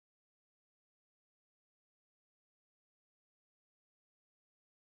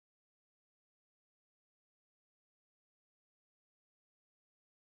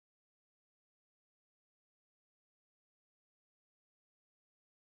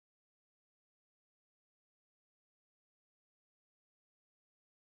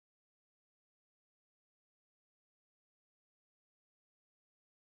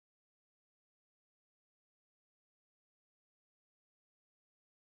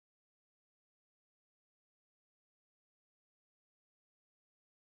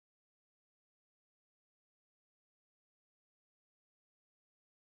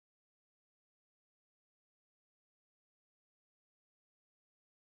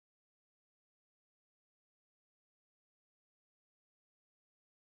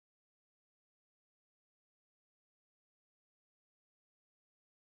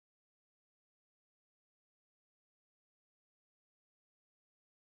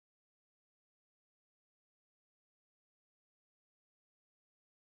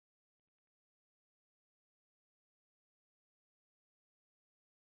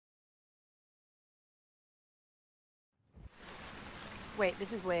Wait,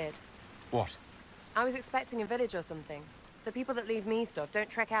 this is weird. What? I was expecting a village or something. The people that leave me stuff don't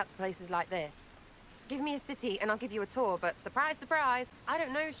trek out to places like this. Give me a city and I'll give you a tour, but surprise, surprise, I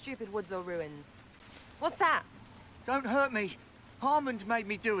don't know stupid woods or ruins. What's that? Don't hurt me. Harmond made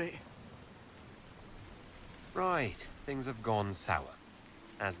me do it. Right, things have gone sour.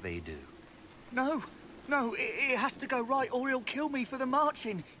 As they do. No, it has to go right or he'll kill me for the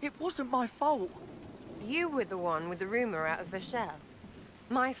marching. It wasn't my fault. You were the one with the rumor out of Vachel.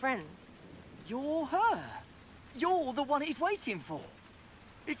 My friend. You're her. You're the one he's waiting for.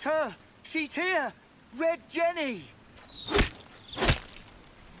 It's her. She's here. Red Jenny.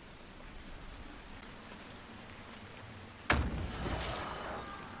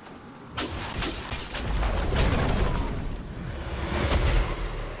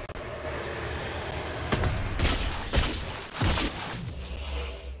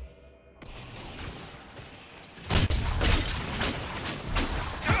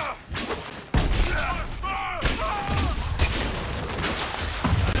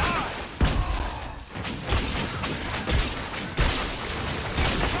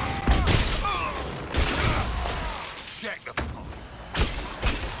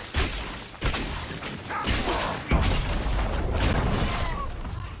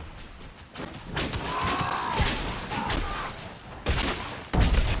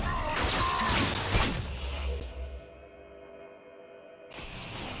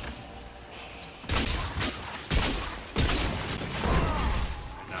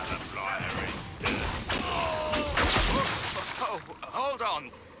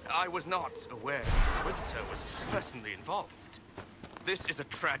 I was not aware the Inquisitor was personally involved. This is a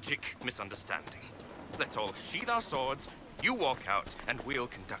tragic misunderstanding. Let's all sheath our swords, you walk out, and we'll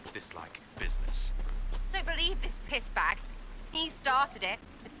conduct this like business. Don't believe this pissbag. He started it.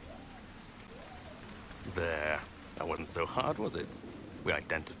 There. That wasn't so hard, was it? We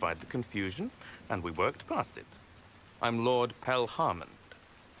identified the confusion, and we worked past it. I'm Lord Pel Harmond.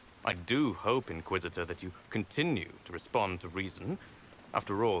 I do hope, Inquisitor, that you continue to respond to reason.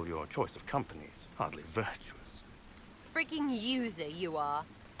 After all, your choice of company is hardly virtuous. Freaking user you are.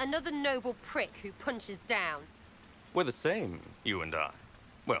 Another noble prick who punches down. We're the same, you and I.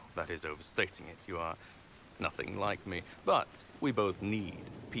 Well, that is overstating it. You are nothing like me. But we both need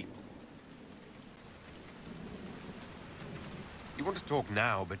people. You want to talk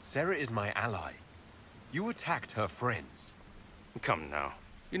now, but Sera is my ally. You attacked her friends. Come now.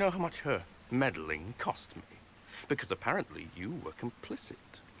 You know how much her meddling cost me. Because apparently you were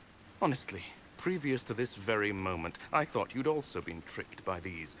complicit. Honestly, previous to this very moment, I thought you'd also been tricked by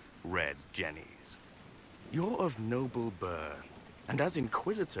these Red Jennies. You're of noble birth, and as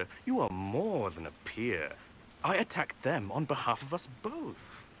Inquisitor, you are more than a peer. I attacked them on behalf of us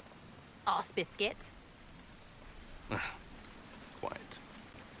both. Arse biscuit. Quite.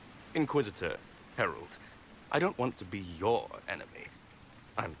 Inquisitor, Herald, I don't want to be your enemy.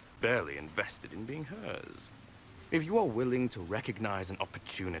 I'm barely invested in being hers. If you are willing to recognize an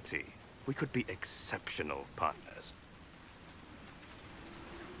opportunity, we could be exceptional partners.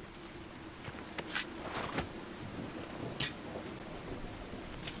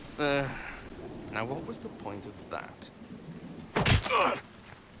 Now what was the point of that?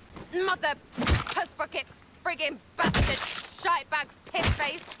 Mother puss-bucket friggin' bastard shitebag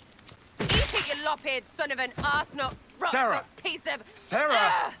piss-face! Eat it, you lop-eared son of an arse-nut Sera! piece of...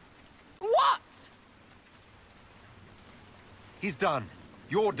 Sera! What? He's done.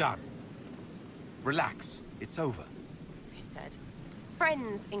 You're done. Relax. It's over. He said.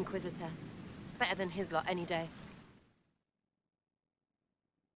 Friends, Inquisitor. Better than his lot any day.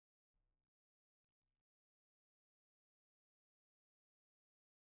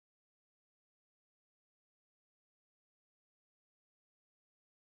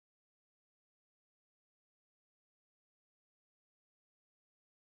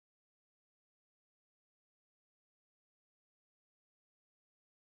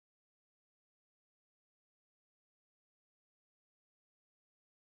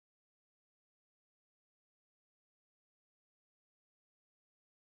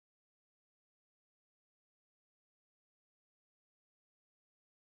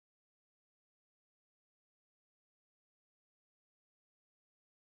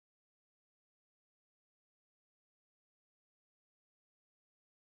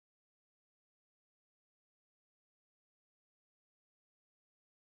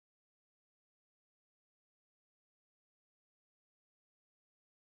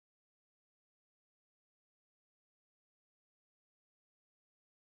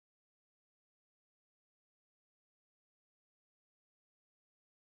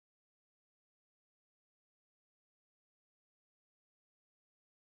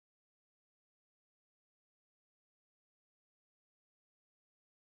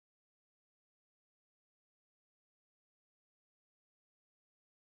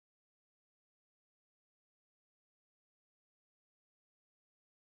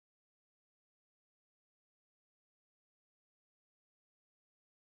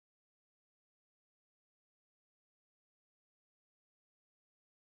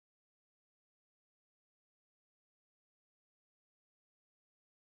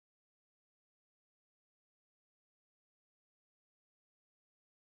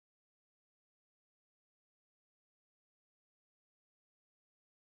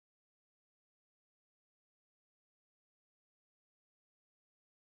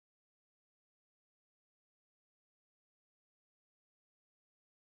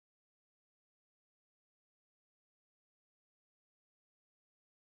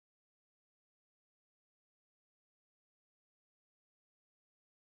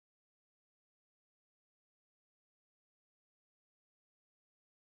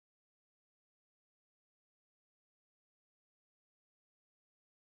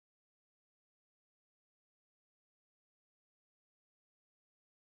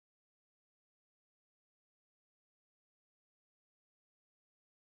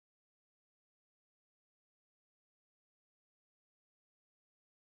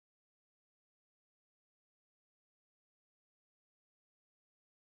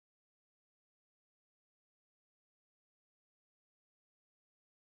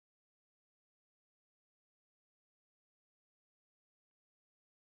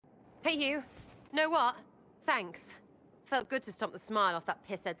 Hey, you. Know what? Thanks. Felt good to stomp the smile off that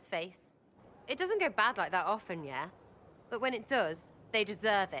pisshead's face. It doesn't go bad like that often, yeah? But when it does, they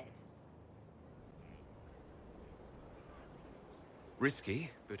deserve it.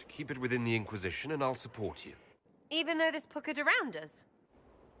 Risky, but keep it within the Inquisition and I'll support you. Even though there's puckered around us?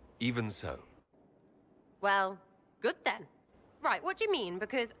 Even so. Well, good then. Right, what do you mean?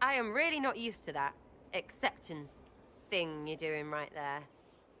 Because I am really not used to that acceptance thing you're doing right there.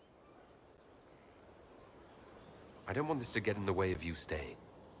 I don't want this to get in the way of you staying.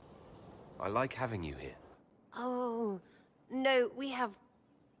 I like having you here. Oh, no, we have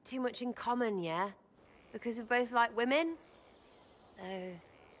too much in common, yeah? Because we both like women? So,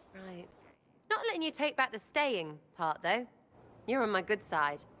 right. Not letting you take back the staying part, though. You're on my good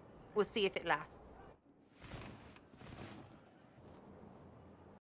side. We'll see if it lasts.